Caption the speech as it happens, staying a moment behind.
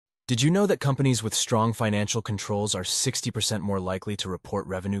Did you know that companies with strong financial controls are 60% more likely to report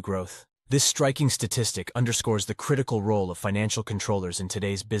revenue growth? This striking statistic underscores the critical role of financial controllers in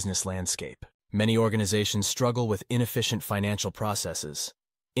today's business landscape. Many organizations struggle with inefficient financial processes,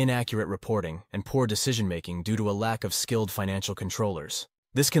 inaccurate reporting, and poor decision-making due to a lack of skilled financial controllers.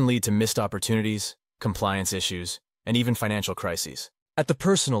 This can lead to missed opportunities, compliance issues, and even financial crises. At the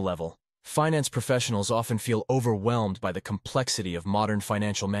personal level, finance professionals often feel overwhelmed by the complexity of modern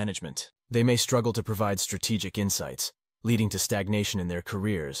financial management. They may struggle to provide strategic insights, leading to stagnation in their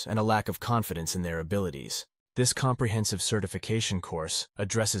careers and a lack of confidence in their abilities. This comprehensive certification course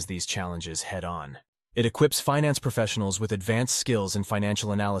addresses these challenges head-on. It equips finance professionals with advanced skills in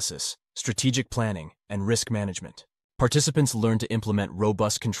financial analysis, strategic planning, and risk management. Participants learn to implement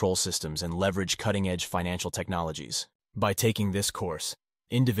robust control systems and leverage cutting-edge financial technologies. By taking this course,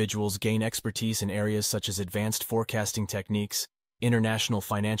 individuals gain expertise in areas such as advanced forecasting techniques, international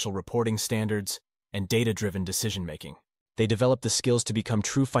financial reporting standards, and data-driven decision-making. They develop the skills to become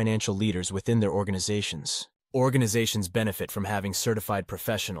true financial leaders within their organizations. Organizations benefit from having certified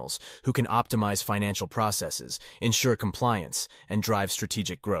professionals who can optimize financial processes, ensure compliance, and drive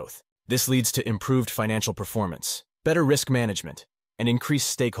strategic growth. This leads to improved financial performance, better risk management, and increased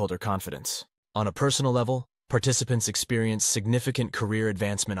stakeholder confidence. On a personal level, participants experience significant career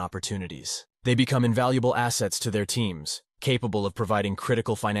advancement opportunities. They become invaluable assets to their teams, capable of providing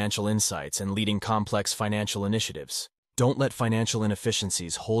critical financial insights and leading complex financial initiatives. Don't let financial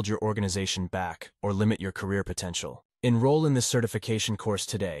inefficiencies hold your organization back or limit your career potential. Enroll in this certification course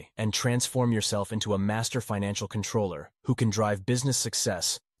today and transform yourself into a master financial controller who can drive business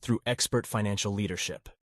success through expert financial leadership.